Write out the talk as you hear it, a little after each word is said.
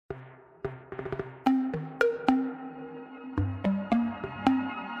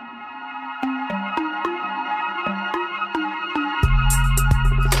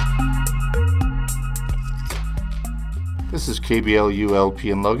This is KBLULP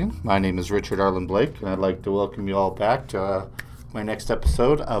in Logan. My name is Richard Arlen Blake, and I'd like to welcome you all back to my next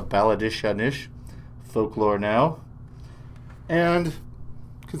episode of Béaloideas, Folklore Now. And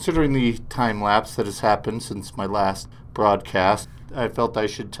considering the time lapse that has happened since my last broadcast, I felt I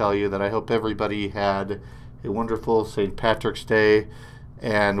should tell you that I hope everybody had a wonderful St. Patrick's Day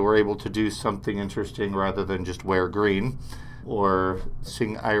and were able to do something interesting rather than just wear green or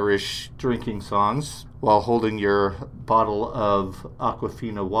sing Irish drinking songs while holding your bottle of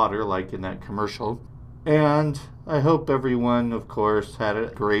Aquafina water like in that commercial. And I hope everyone, of course, had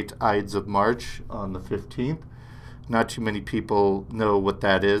a great Ides of March on the 15th. Not too many people know what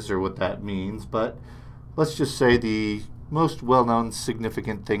that is or what that means, but let's just say the most well-known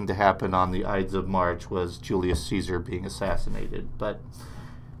significant thing to happen on the Ides of March was Julius Caesar being assassinated. But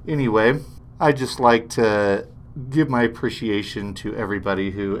anyway, I'd just like to give my appreciation to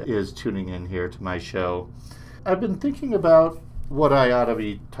everybody who is tuning in here to my show. I've been thinking about what I ought to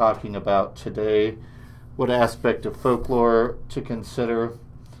be talking about today, what aspect of folklore to consider.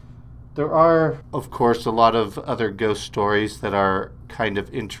 There are, of course, a lot of other ghost stories that are kind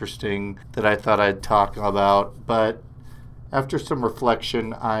of interesting that I thought I'd talk about, but after some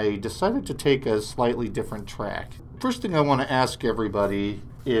reflection, I decided to take a slightly different track. First thing I want to ask everybody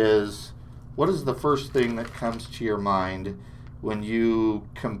is, what is the first thing that comes to your mind when you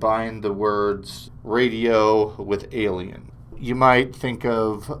combine the words radio with alien? You might think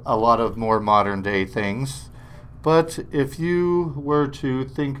of a lot of more modern day things, but if you were to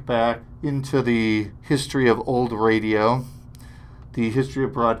think back into the history of old radio, the history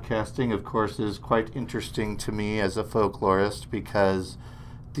of broadcasting, of course, is quite interesting to me as a folklorist because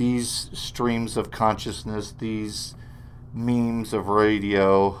these streams of consciousness, these memes of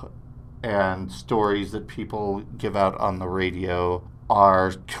radio and stories that people give out on the radio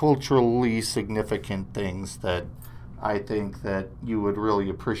are culturally significant things that I think that you would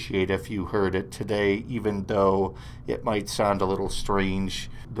really appreciate if you heard it today, even though it might sound a little strange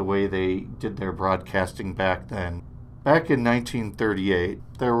the way they did their broadcasting back then. Back in 1938,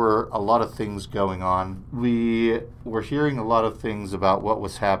 there were a lot of things going on. We were hearing a lot of things about what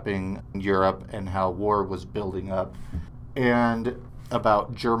was happening in Europe and how war was building up, and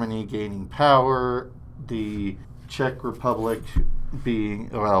about Germany gaining power, the Czech Republic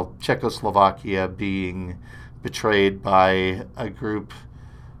Czechoslovakia being betrayed by a group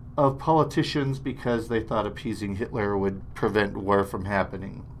of politicians because they thought appeasing Hitler would prevent war from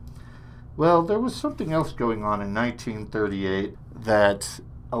happening. Well, there was something else going on in 1938 that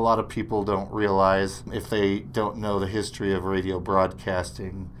a lot of people don't realize if they don't know the history of radio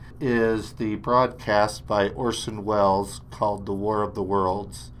broadcasting, is the broadcast by Orson Welles called The War of the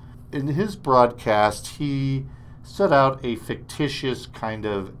Worlds. In his broadcast, he set out a fictitious kind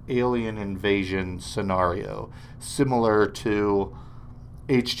of alien invasion scenario, similar to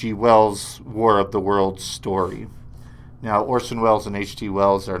H.G. Wells' War of the Worlds story. Now, Orson Welles and H.G.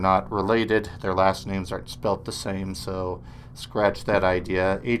 Wells are not related. Their last names aren't spelt the same, so scratch that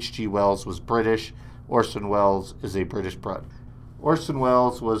idea. H.G. Wells was British. Orson Welles is a British broadcaster. Orson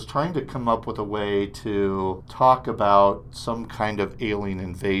Welles was trying to come up with a way to talk about some kind of alien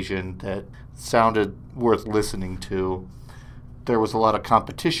invasion that sounded worth listening to. There was a lot of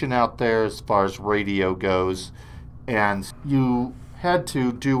competition out there as far as radio goes, and you had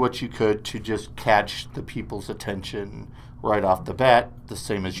to do what you could to just catch the people's attention right off the bat, the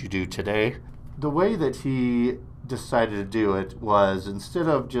same as you do today. The way that he decided to do it was, instead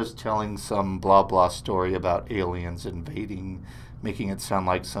of just telling some blah blah story about aliens invading, making it sound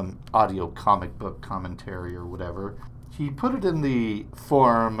like some audio comic book commentary or whatever, he put it in the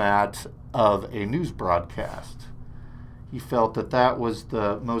format of a news broadcast. He felt that that was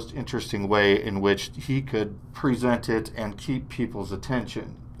the most interesting way in which he could present it and keep people's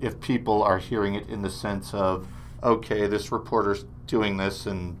attention. If people are hearing it in the sense of, okay, this reporter's doing this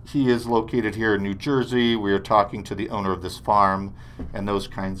and he is located here in New Jersey, we are talking to the owner of this farm, and those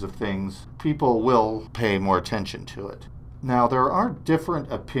kinds of things, people will pay more attention to it. Now, there are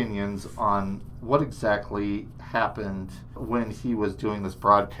different opinions on what exactly happened when he was doing this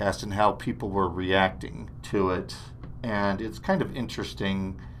broadcast and how people were reacting to it. And it's kind of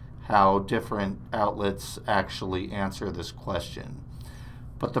interesting how different outlets actually answer this question.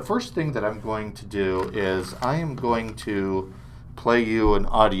 But the first thing that I'm going to do is I am going to play you an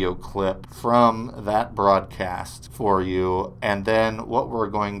audio clip from that broadcast for you, and then what we're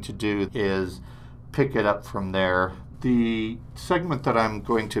going to do is pick it up from there. The segment that I'm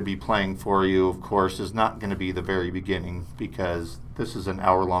going to be playing for you, of course, is not going to be the very beginning, because this is an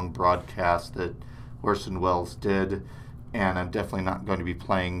hour-long broadcast that Orson Welles did, and I'm definitely not going to be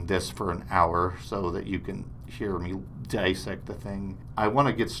playing this for an hour so that you can hear me dissect the thing. I want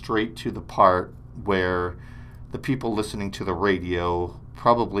to get straight to the part where the people listening to the radio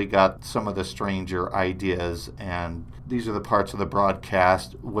probably got some of the stranger ideas, and these are the parts of the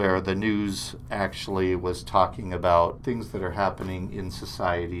broadcast where the news actually was talking about things that are happening in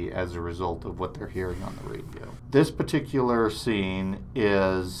society as a result of what they're hearing on the radio. This particular scene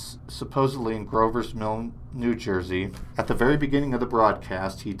is supposedly in Grover's Mill, New Jersey. At the very beginning of the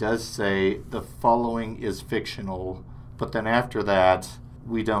broadcast, he does say the following is fictional, but then after that,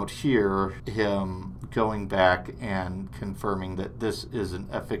 we don't hear him going back and confirming that this isn't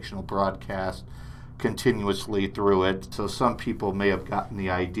a fictional broadcast continuously through it. So some people may have gotten the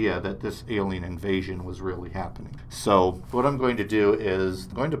idea that this alien invasion was really happening. So what I'm going to do is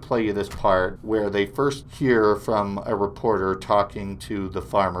I'm going to play you this part where they first hear from a reporter talking to the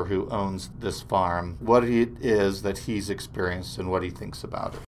farmer who owns this farm, what it is that he's experienced and what he thinks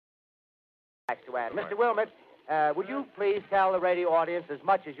about it. Mr. Wilmot, would you please tell the radio audience as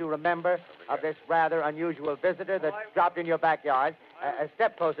much as you remember of this rather unusual visitor that dropped in your backyard? A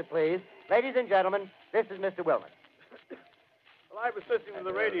step closer, please. Ladies and gentlemen, this is Mr. Wilmot. Well, I was listening to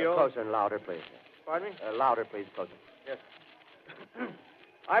the radio. Closer and louder, please. Pardon me? Louder, please, closer. Yes.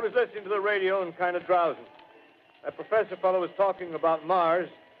 I was listening to the radio and kind of drowsing. That professor fellow was talking about Mars,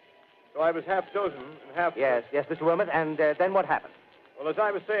 so I was half dozing and half... Yes, Mr. Wilmot, and then what happened? Well, as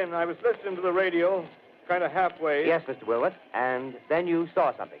I was saying, I was listening to the radio, kind of halfway. Yes, Mr. Wilmot, and then you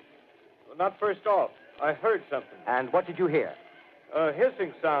saw something. Well, not first off. I heard something. And what did you hear? A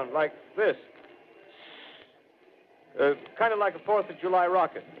hissing sound like this. Kind of like a 4th of July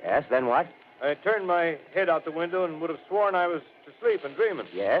rocket. Yes, then what? I turned my head out the window and would have sworn I was to sleep and dreaming.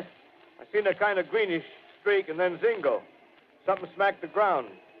 Yes? I seen a kind of greenish streak and then zingo. Something smacked the ground,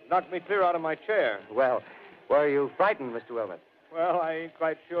 knocked me clear out of my chair. Well, were you frightened, Mr. Wilmot? Well, I ain't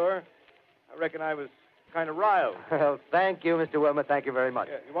quite sure. I reckon I was kind of riled. Well, thank you, Mr. Wilmot. Thank you very much.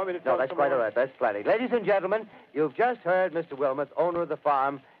 Yeah, you want me to tell No, that's quite all right. That's plenty. Ladies and gentlemen, you've just heard Mr. Wilmot, owner of the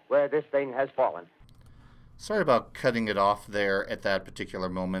farm where this thing has fallen. Sorry about cutting it off there at that particular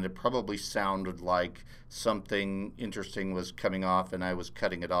moment. It probably sounded like something interesting was coming off and I was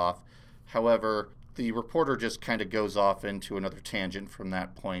cutting it off. However, the reporter just kind of goes off into another tangent from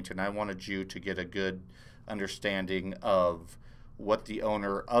that point, and I wanted you to get a good understanding of what the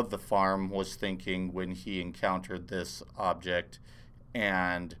owner of the farm was thinking when he encountered this object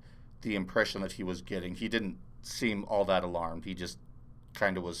and the impression that he was getting. He didn't seem all that alarmed. He just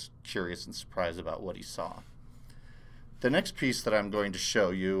kind of was curious and surprised about what he saw. The next piece that I'm going to show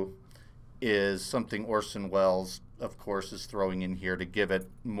you is something Orson Welles, of course, is throwing in here to give it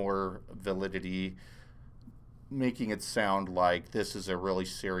more validity, making it sound like this is a really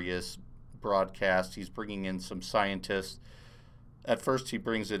serious broadcast. He's bringing in some scientists. At first, he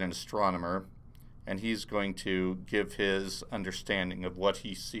brings in an astronomer, and he's going to give his understanding of what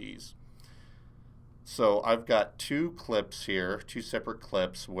he sees. So I've got two clips here, two separate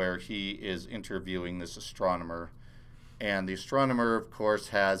clips, where he is interviewing this astronomer. And the astronomer, of course,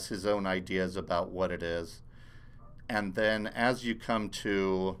 has his own ideas about what it is. And then as you come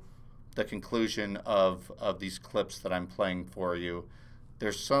to the conclusion of these clips that I'm playing for you,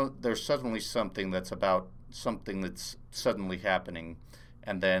 there's suddenly something that's about something that's suddenly happening.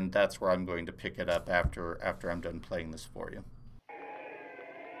 And then that's where I'm going to pick it up after I'm done playing this for you.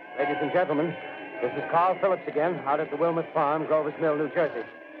 Ladies and gentlemen, this is Carl Phillips again, out at the Wilmot Farm, Grover's Mill, New Jersey.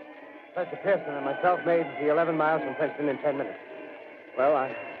 Professor Pearson and myself made the 11 miles from Princeton in 10 minutes. Well,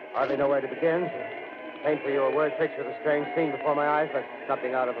 I hardly know where to begin. To paint for you a word picture of the strange scene before my eyes, like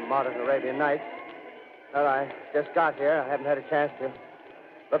something out of a modern Arabian Nights. Well, I just got here. I haven't had a chance to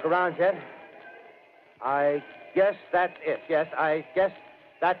look around yet. I guess that's it. Yes, I guess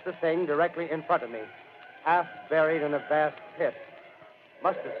that's the thing directly in front of me, half buried in a vast pit.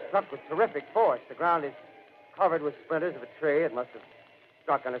 Must have struck with terrific force. The ground is covered with splinters of a tree. It must have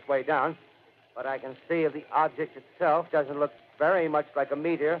struck on its way down. But I can see the object itself doesn't look very much like a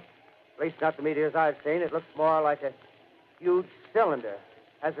meteor. At least not the meteors I've seen. It looks more like a huge cylinder.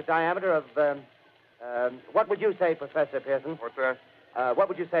 Has a diameter of, what would you say, Professor Pearson? What's that? What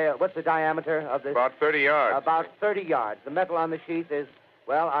would you say, what's the diameter of this? About 30 yards. About 30 yards. The metal on the sheath is,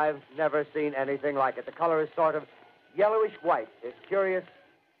 well, I've never seen anything like it. The color is sort of yellowish white. It's curious.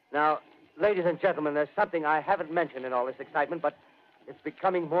 Now, ladies and gentlemen, there's something I haven't mentioned in all this excitement, but it's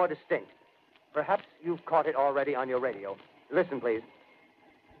becoming more distinct. Perhaps you've caught it already on your radio. Listen, please.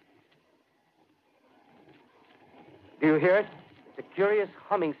 Do you hear it? It's a curious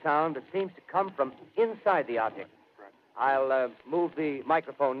humming sound that seems to come from inside the object. I'll move the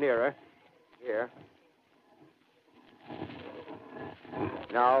microphone nearer. Here.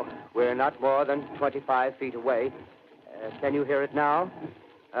 Now, we're not more than 25 feet away. Can you hear it now?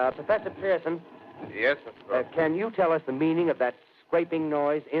 Professor Pearson? Yes, Mr. Grover. Can you tell us the meaning of that scraping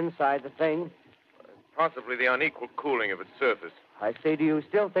noise inside the thing? Possibly the unequal cooling of its surface. I say, do you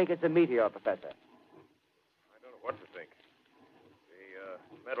still think it's a meteor, Professor? I don't know what to think.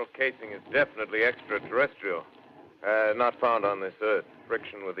 The metal casing is definitely extraterrestrial. Not found on this Earth.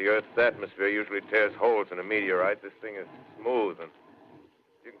 Friction with the Earth's atmosphere usually tears holes in a meteorite. This thing is smooth, and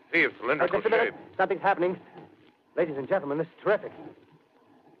you can see its cylindrical Just a minute. shape. Something's happening. Ladies and gentlemen, this is terrific.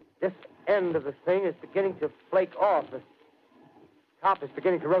 This end of the thing is beginning to flake off. The top is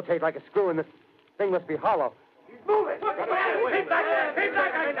beginning to rotate like a screw, and the thing must be hollow. He's moving. Keep back there. Keep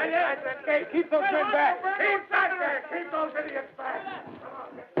back there. Keep those men back. Keep back there. Keep those idiots back.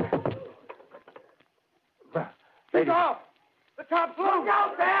 Ladies, off. The top's loose. Look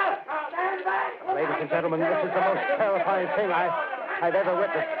out, Dad. Stand back. ladies and gentlemen, this is the most terrifying thing I've ever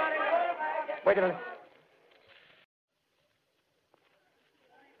witnessed. Wait a minute.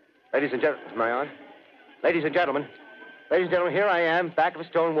 Ladies and gentlemen, am I on? Ladies and gentlemen, here I am, back of a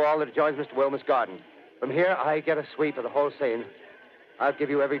stone wall that adjoins Mr. Wilmot's garden. From here, I get a sweep of the whole scene. I'll give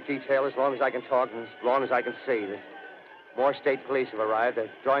you every detail as long as I can talk and as long as I can see. More state police have arrived.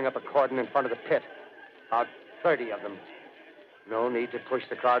 They're drawing up a cordon in front of the pit. About 30 of them. No need to push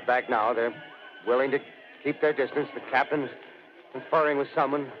the crowd back now. They're willing to keep their distance. The captain's conferring with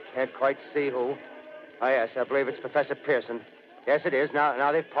someone. Can't quite see who. Oh, yes, I believe it's Professor Pearson. Yes, it is.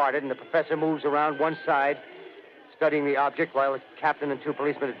 Now they've parted, and the professor moves around one side, studying the object, while the captain and two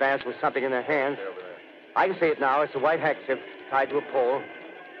policemen advance with something in their hands. I can see it now. It's a white handkerchief tied to a pole.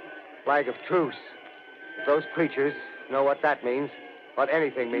 Flag of truce. If those creatures know what that means, what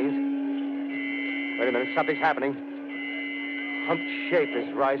anything means. Wait a minute. Something's happening. Humped shape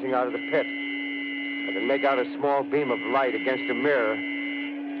is rising out of the pit. I can make out a small beam of light against a mirror.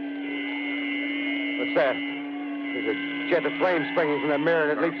 What's that? There's a jet of flame springing from the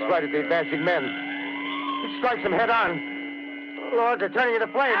mirror, and it leaps right at the advancing men. It strikes them head on. Lord, they're turning into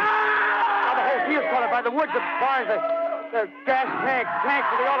flames. Now the whole field's caught up by the woods, the barns, the gas tanks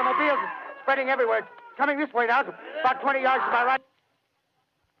of the automobiles spreading everywhere. It's coming this way now, about 20 yards to my right.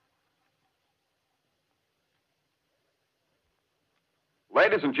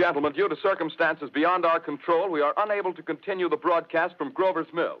 Ladies and gentlemen, due to circumstances beyond our control, we are unable to continue the broadcast from Grover's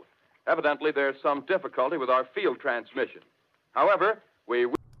Mill. Evidently, there's some difficulty with our field transmission. However,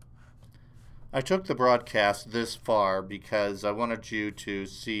 I took the broadcast this far because I wanted you to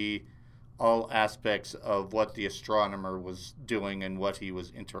see all aspects of what the astronomer was doing and what he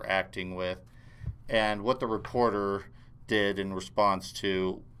was interacting with, and what the reporter did in response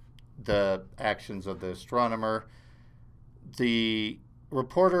to the actions of the astronomer. The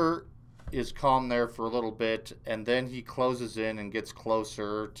reporter is calm there for a little bit, and then he closes in and gets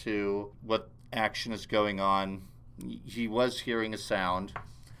closer to what action is going on. He was hearing a sound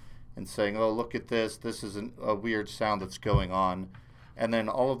and saying, oh, look at this. This is a weird sound that's going on. And then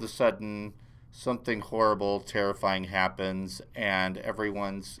all of a sudden, something horrible, terrifying happens, and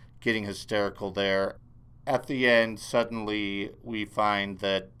everyone's getting hysterical there. At the end, suddenly, we find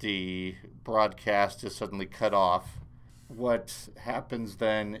that the broadcast is suddenly cut off. What happens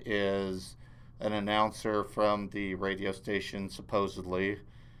then is an announcer from the radio station, supposedly,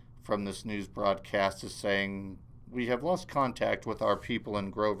 from this news broadcast is saying, we have lost contact with our people in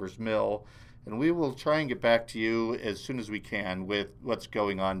Grover's Mill, and we will try and get back to you as soon as we can with what's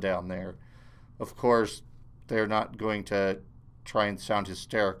going on down there. Of course, they're not going to try and sound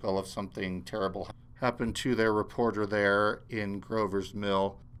hysterical if something terrible happened to their reporter there in Grover's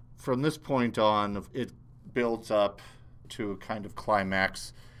Mill. From this point on, it builds up to a kind of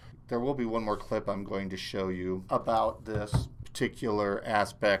climax. There will be one more clip I'm going to show you about this particular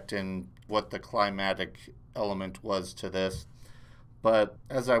aspect and what the climatic element was to this. But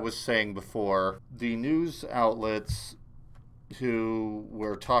as I was saying before, the news outlets who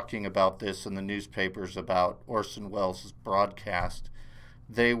were talking about this in the newspapers about Orson Welles' broadcast,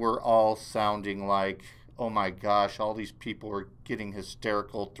 they were all sounding like, oh my gosh, all these people were getting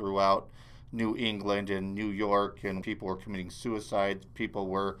hysterical throughout New England and New York, and people were committing suicide. People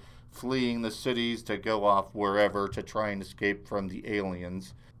were fleeing the cities to go off wherever to try and escape from the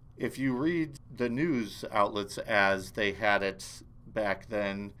aliens. If you read the news outlets as they had it back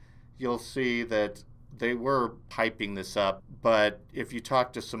then, you'll see that they were hyping this up. But if you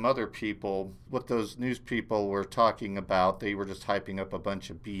talk to some other people, what those news people were talking about, they were just hyping up a bunch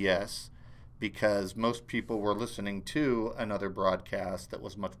of BS, because most people were listening to another broadcast that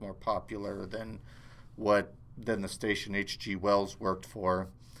was much more popular than the station H.G. Wells worked for.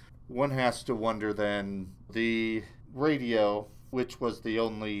 One has to wonder then, the radio which was the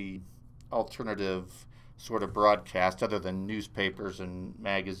only alternative sort of broadcast other than newspapers and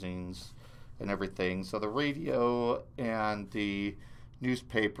magazines and everything. So the radio and the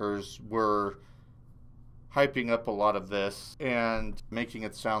newspapers were hyping up a lot of this and making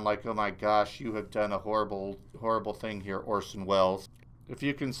it sound like, oh my gosh, you have done a horrible, horrible thing here, Orson Welles. If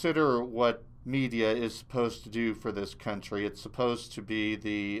you consider what media is supposed to do for this country, it's supposed to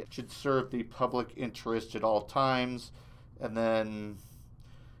be should serve the public interest at all times. And then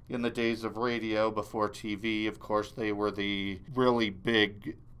in the days of radio before TV, of course, they were the really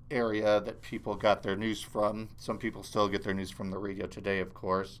big area that people got their news from. Some people still get their news from the radio today, of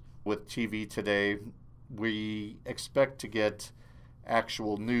course. With TV today, we expect to get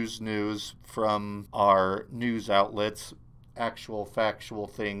actual news from our news outlets, actual factual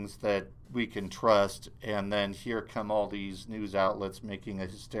things that we can trust, and then here come all these news outlets making a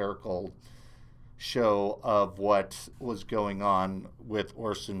hysterical show of what was going on with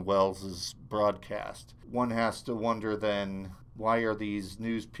Orson Welles' broadcast. One has to wonder then, why are these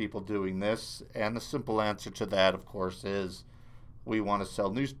news people doing this? And the simple answer to that, of course, is we want to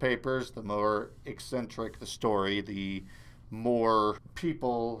sell newspapers. The more eccentric the story, the more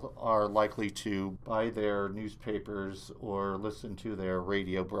people are likely to buy their newspapers or listen to their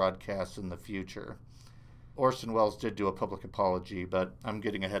radio broadcasts in the future. Orson Welles did do a public apology, but I'm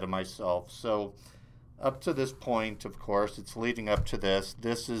getting ahead of myself. So up to this point, of course, it's leading up to this.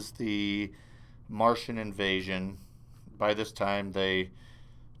 This is the Martian invasion. By this time, they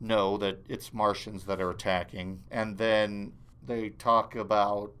know that it's Martians that are attacking. And then they talk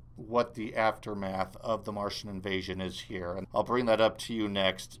about what the aftermath of the Martian invasion is here. And I'll bring that up to you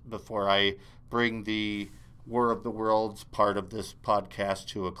next before I bring the War of the Worlds part of this podcast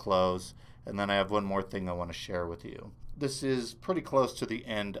to a close. And then I have one more thing I want to share with you. This is pretty close to the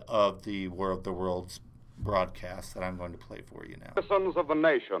end of the War of the Worlds broadcast that I'm going to play for you now. Citizens of the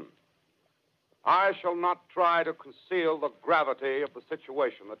nation, I shall not try to conceal the gravity of the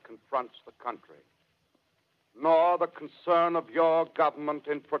situation that confronts the country, nor the concern of your government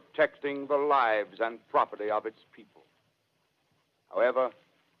in protecting the lives and property of its people. However,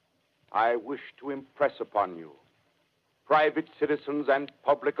 I wish to impress upon you, private citizens and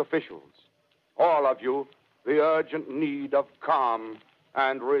public officials, all of you, the urgent need of calm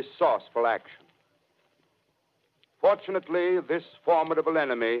and resourceful action. Fortunately, this formidable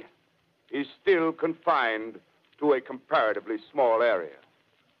enemy is still confined to a comparatively small area,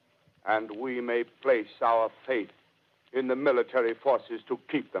 and we may place our faith in the military forces to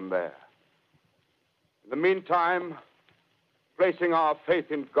keep them there. In the meantime, placing our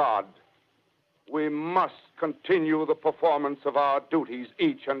faith in God, we must continue the performance of our duties,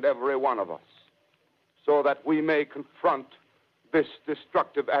 each and every one of us, so that we may confront this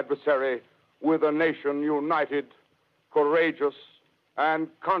destructive adversary with a nation united, courageous, and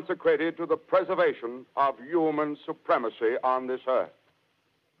consecrated to the preservation of human supremacy on this earth.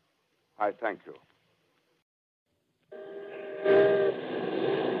 I thank you.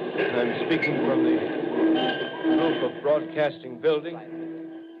 I'm speaking from the roof of Broadcasting Building.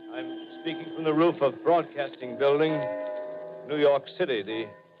 I'm speaking from the roof of Broadcasting Building, New York City. The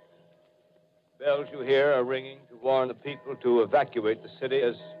bells you hear are ringing to warn the people to evacuate the city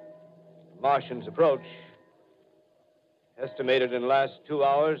as the Martians approach. Estimated in the last 2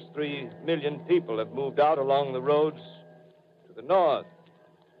 hours, 3 million people have moved out along the roads to the north.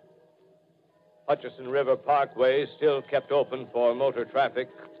 Hutchison River Parkway is still kept open for motor traffic.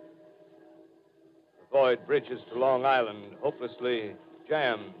 The Void bridges to Long Island hopelessly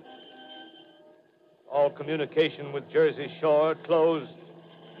jammed. All communication with Jersey Shore closed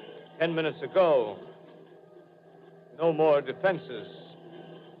 10 minutes ago. No more defenses.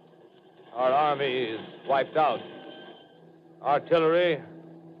 Our army is wiped out. Artillery,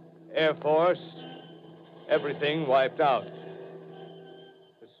 Air Force, everything wiped out.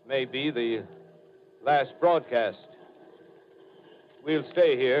 This may be the last broadcast. We'll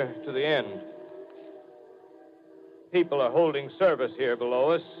stay here to the end. People are holding service here below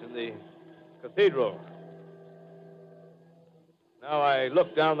us in the cathedral. Now I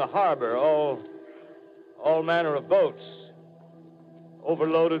look down the harbor, all manner of boats,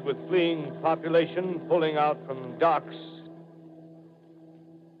 overloaded with fleeing population, pulling out from docks.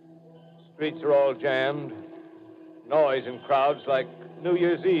 Streets are all jammed. Noise in crowds like New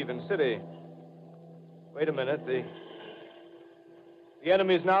Year's Eve in city. Wait a minute. The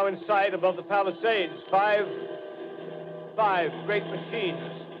enemy is now in sight above the Palisades. Five great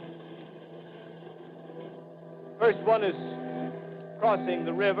machines. First one is crossing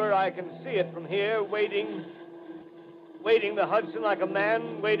the river. I can see it from here, wading the Hudson like a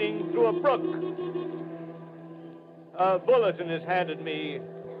man wading through a brook. A bulletin is handed me.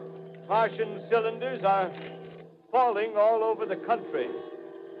 Martian cylinders are falling all over the country.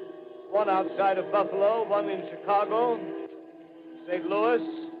 One outside of Buffalo, one in Chicago, St. Louis.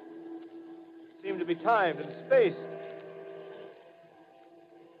 Seem to be timed and spaced.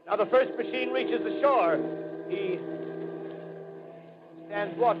 Now the first machine reaches the shore. He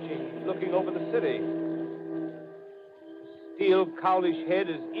stands watching, looking over the city. The steel cowlish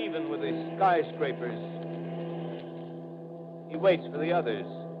head is even with the skyscrapers. He waits for the others.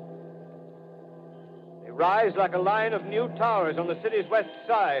 They rise like a line of new towers on the city's west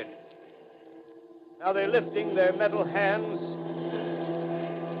side. Now they're lifting their metal hands.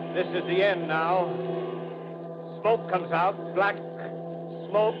 This is the end now. Smoke comes out, black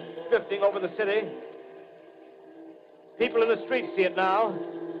smoke drifting over the city. People in the streets see it now.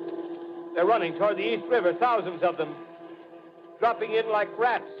 They're running toward the East River, thousands of them, dropping in like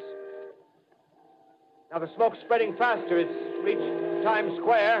rats. Now the smoke's spreading faster. It's reached Times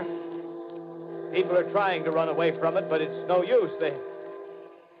Square. People are trying to run away from it, but it's no use. They're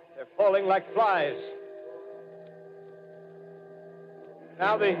falling like flies.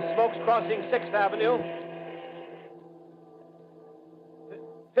 Now the smoke's crossing 6th Avenue,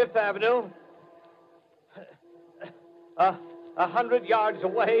 5th Avenue, 100 yards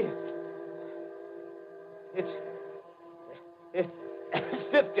away. It's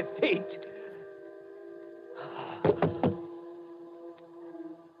 50 feet.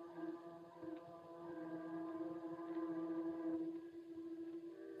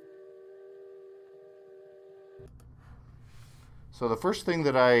 So the first thing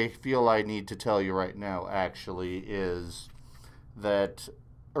that I feel I need to tell you right now, actually, is that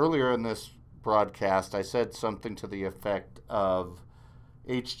earlier in this broadcast, I said something to the effect of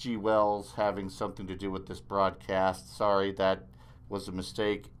H.G. Wells having something to do with this broadcast. Sorry, that was a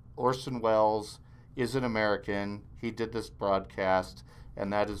mistake. Orson Welles is an American. He did this broadcast,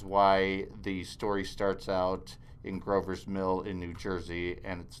 and that is why the story starts out in Grover's Mill in New Jersey,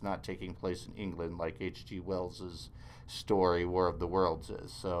 and it's not taking place in England like H.G. Wells's story, War of the Worlds,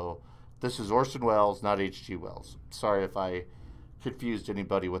 is. So this is Orson Welles, not H.G. Wells. Sorry if I confused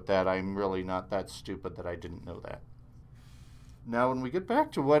anybody with that. I'm really not that stupid that I didn't know that. Now, when we get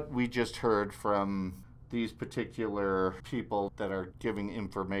back to what we just heard from these particular people that are giving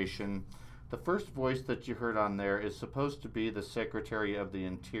information, the first voice that you heard on there is supposed to be the Secretary of the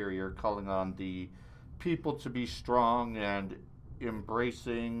Interior calling on the people to be strong and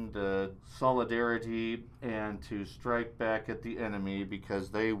embracing the solidarity and to strike back at the enemy because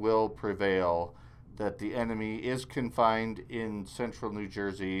they will prevail, that the enemy is confined in central New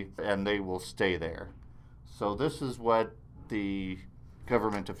Jersey and they will stay there. So this is what the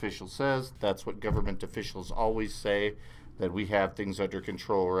government official says. That's what government officials always say, that we have things under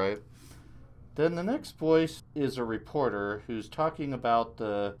control, right? Then the next voice is a reporter who's talking about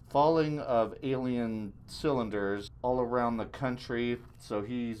the falling of alien cylinders all around the country. So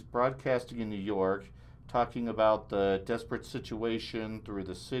he's broadcasting in New York, talking about the desperate situation through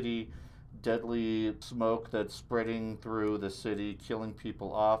the city, deadly smoke that's spreading through the city, killing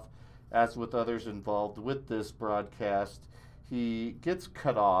people off. As with others involved with this broadcast, he gets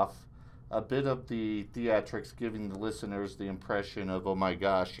cut off. A bit of the theatrics giving the listeners the impression of, oh my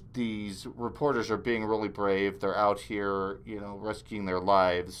gosh, these reporters are being really brave. They're out here, risking their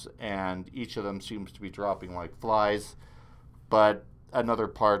lives, and each of them seems to be dropping like flies. But another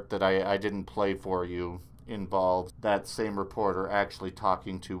part that I didn't play for you involves that same reporter actually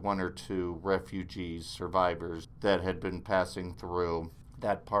talking to one or two refugees, survivors, that had been passing through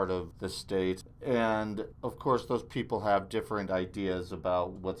that part of the state. And of course those people have different ideas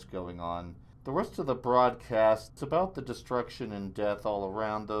about what's going on. The rest of the broadcast, it's about the destruction and death all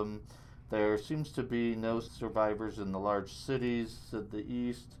around them. There seems to be no survivors in the large cities of the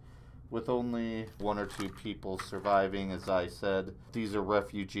east, with only one or two people surviving. As I said, these are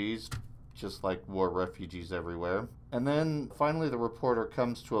refugees, just like war refugees everywhere. And then finally the reporter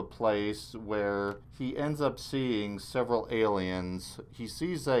comes to a place where he ends up seeing several aliens. He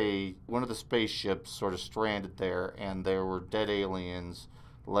sees one of the spaceships sort of stranded there, and there were dead aliens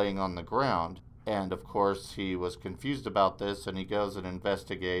laying on the ground. And of course he was confused about this, and he goes and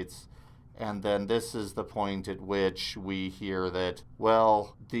investigates. And then this is the point at which we hear that,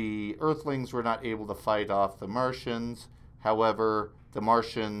 well, the Earthlings were not able to fight off the Martians. However, the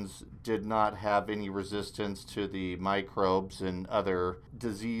Martians did not have any resistance to the microbes and other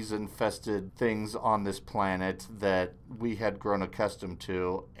disease-infested things on this planet that we had grown accustomed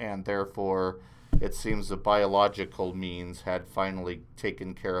to, and therefore it seems the biological means had finally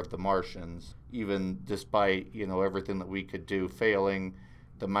taken care of the Martians. Even despite, everything that we could do failing,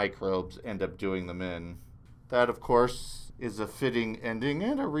 the microbes end up doing them in. That, of course, is a fitting ending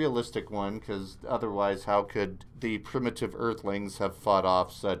and a realistic one, because otherwise how could the primitive Earthlings have fought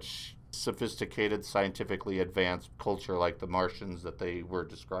off such sophisticated, scientifically advanced culture like the Martians that they were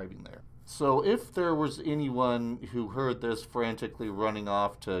describing there? So if there was anyone who heard this frantically running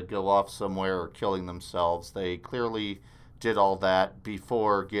off to go off somewhere or killing themselves, they clearly did all that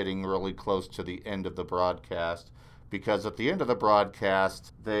before getting really close to the end of the broadcast, because at the end of the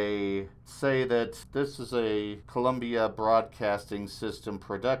broadcast they say that this is a Columbia Broadcasting System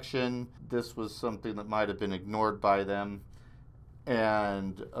production. This was something that might have been ignored by them.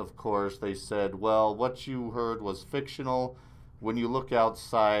 And of course they said, well, what you heard was fictional. When you look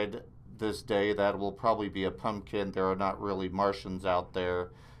outside this day, that will probably be a pumpkin. There are not really Martians out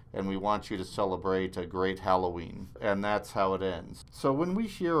there, and we want you to celebrate a great Halloween. And that's how it ends. So when we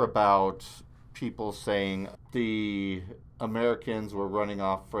hear about people saying the Americans were running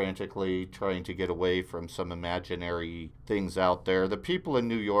off frantically trying to get away from some imaginary things out there, the people in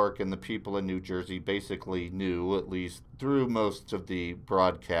New York and the people in New Jersey basically knew, at least through most of the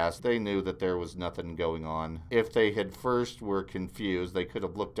broadcast, they knew that there was nothing going on. If they had first were confused, they could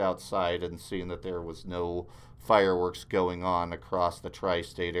have looked outside and seen that there was no fireworks going on across the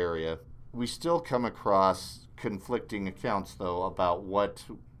tri-state area. We still come across conflicting accounts, though, about what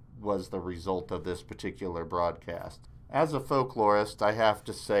was the result of this particular broadcast. As a folklorist, I have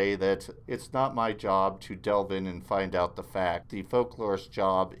to say that it's not my job to delve in and find out the fact. The folklorist's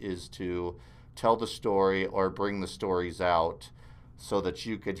job is to tell the story or bring the stories out so that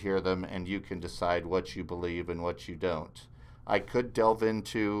you could hear them and you can decide what you believe and what you don't. I could delve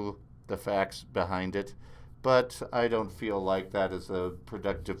into the facts behind it, but I don't feel like that is a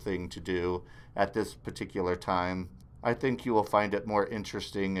productive thing to do at this particular time. I think you will find it more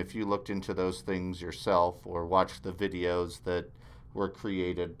interesting if you looked into those things yourself or watched the videos that were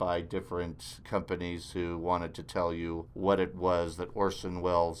created by different companies who wanted to tell you what it was that Orson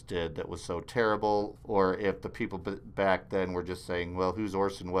Welles did that was so terrible, or if the people back then were just saying, well, who's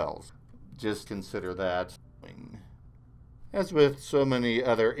Orson Welles? Just consider that. As with so many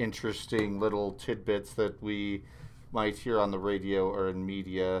other interesting little tidbits that we might hear on the radio or in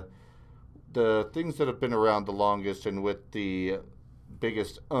media, the things that have been around the longest and with the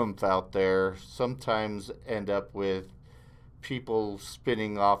biggest oomph out there sometimes end up with people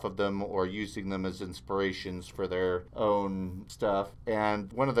spinning off of them or using them as inspirations for their own stuff.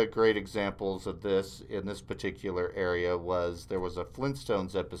 And one of the great examples of this in this particular area was there was a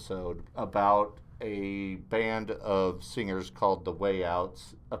Flintstones episode about a band of singers called the Way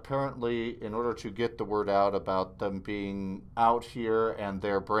Outs. Apparently, in order to get the word out about them being out here and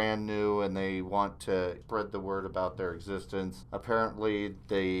they're brand new and they want to spread the word about their existence, apparently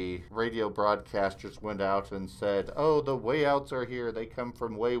the radio broadcasters went out and said, oh, the Way Outs are here. They come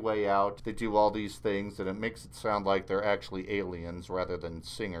from way, way out. They do all these things, and it makes it sound like they're actually aliens rather than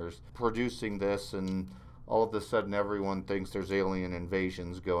singers producing this, and all of a sudden everyone thinks there's alien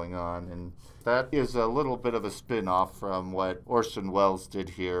invasions going on. And that is a little bit of a spin-off from what Orson Welles did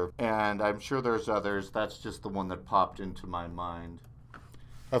here. And I'm sure there's others. That's just the one that popped into my mind.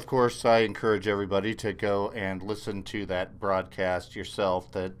 Of course, I encourage everybody to go and listen to that broadcast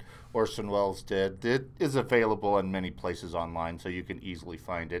yourself that Orson Welles did. It is available in many places online, so you can easily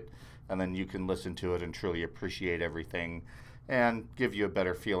find it. And then you can listen to it and truly appreciate everything and give you a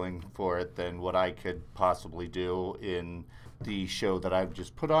better feeling for it than what I could possibly do in the show that I've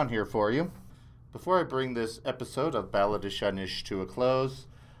just put on here for you. Before I bring this episode of Béaloideas to a close,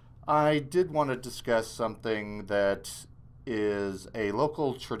 I did want to discuss something that is a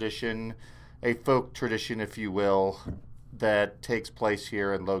local tradition, a folk tradition, if you will, that takes place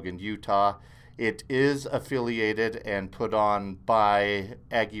here in Logan, Utah. It is affiliated and put on by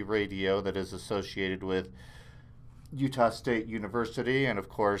Aggie Radio, that is associated with Utah State University, and of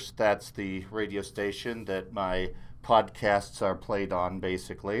course that's the radio station that my podcasts are played on,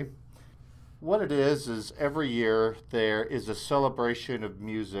 basically. What it is every year there is a celebration of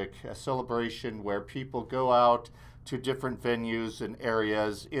music, a celebration where people go out to different venues and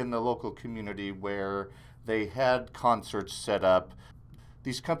areas in the local community where they had concerts set up.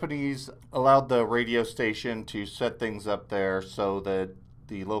 These companies allowed the radio station to set things up there so that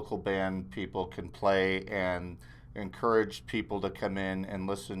the local band people can play and encourage people to come in and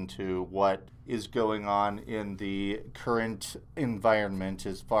listen to what is going on in the current environment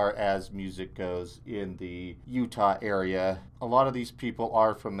as far as music goes in the Utah area. A lot of these people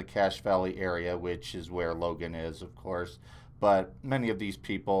are from the Cache Valley area, which is where Logan is, of course, but many of these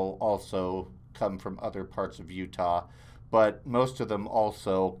people also come from other parts of Utah, but most of them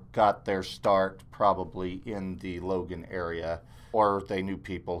also got their start probably in the Logan area, or they knew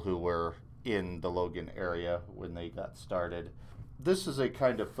people who were in the Logan area when they got started. This is a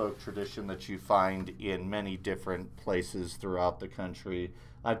kind of folk tradition that you find in many different places throughout the country.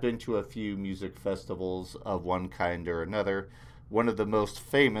 I've been to a few music festivals of one kind or another. One of the most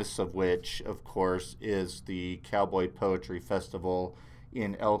famous of which, of course, is the Cowboy Poetry Festival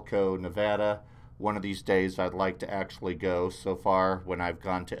in Elko, Nevada. One of these days I'd like to actually go. So far, when I've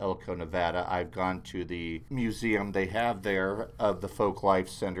gone to Elko, Nevada, I've gone to the museum they have there of the Folk Life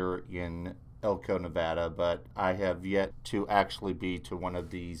Center in Elko, Nevada, but I have yet to actually be to one of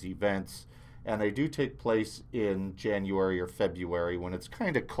these events. And they do take place in January or February when it's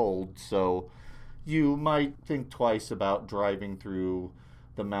kind of cold, so you might think twice about driving through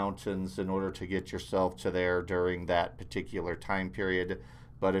the mountains in order to get yourself to there during that particular time period.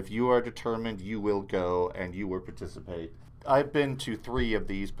 But if you are determined, you will go and you will participate. I've been to 3 of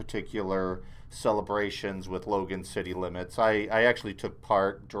these particular celebrations with Logan City Limits. I actually took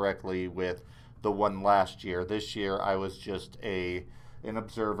part directly with the one last year. This year I was just an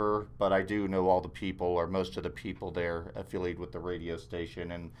observer, but I do know all the people, or most of the people there affiliated with the radio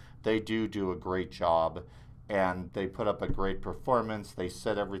station, and they do a great job. And they put up a great performance. They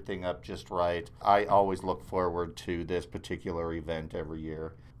set everything up just right. I always look forward to this particular event every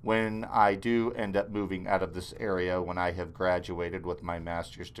year. When I do end up moving out of this area, when I have graduated with my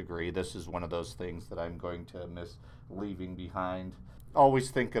master's degree, this is one of those things that I'm going to miss leaving behind. Always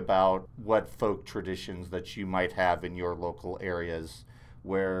think about what folk traditions that you might have in your local areas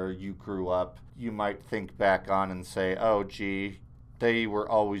where you grew up. You might think back on and say, oh, gee, they were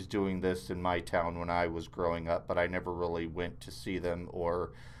always doing this in my town when I was growing up, but I never really went to see them,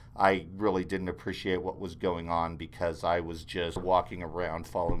 or I really didn't appreciate what was going on because I was just walking around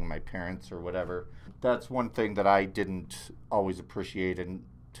following my parents or whatever. That's one thing that I didn't always appreciate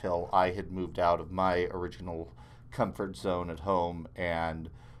until I had moved out of my original comfort zone at home and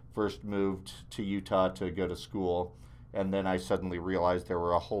first moved to Utah to go to school. And then I suddenly realized there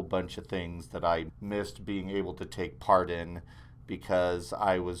were a whole bunch of things that I missed being able to take part in, because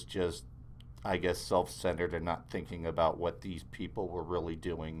I was just, I guess, self-centered and not thinking about what these people were really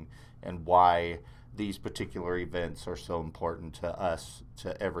doing and why these particular events are so important to us,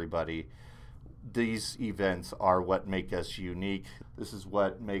 to everybody. These events are what make us unique. This is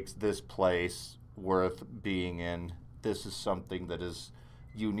what makes this place worth being in. This is something that is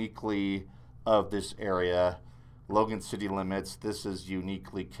uniquely of this area. Logan City Limits, this is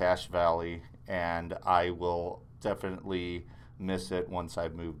uniquely Cache Valley, and I will definitely miss it once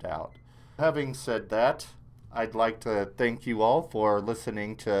I've moved out. Having said that, I'd like to thank you all for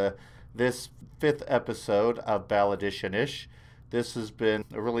listening to this 5th episode of Béaloideas. This has been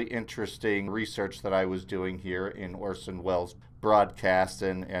a really interesting research that I was doing here in Orson Welles broadcast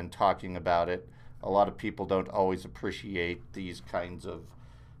and talking about it. A lot of people don't always appreciate these kinds of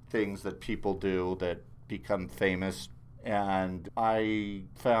things that people do that become famous. And I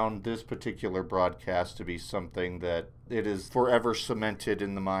found this particular broadcast to be something that it is forever cemented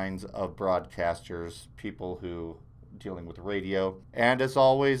in the minds of broadcasters, people who are dealing with radio. And as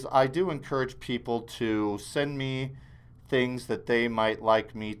always, I do encourage people to send me things that they might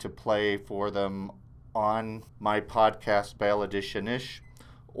like me to play for them on my podcast, Béaloideas,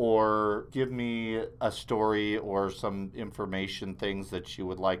 or give me a story or some information, things that you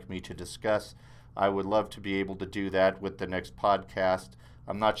would like me to discuss. I would love to be able to do that with the next podcast.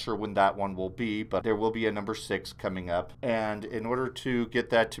 I'm not sure when that one will be, but there will be a number 6 coming up. And in order to get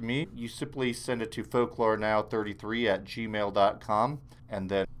that to me, you simply send it to folklorenow33@gmail.com, and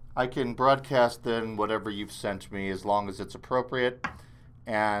then I can broadcast then whatever you've sent me as long as it's appropriate.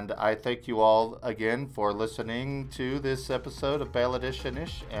 And I thank you all again for listening to this episode of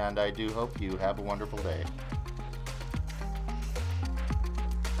Béaloideas, and I do hope you have a wonderful day.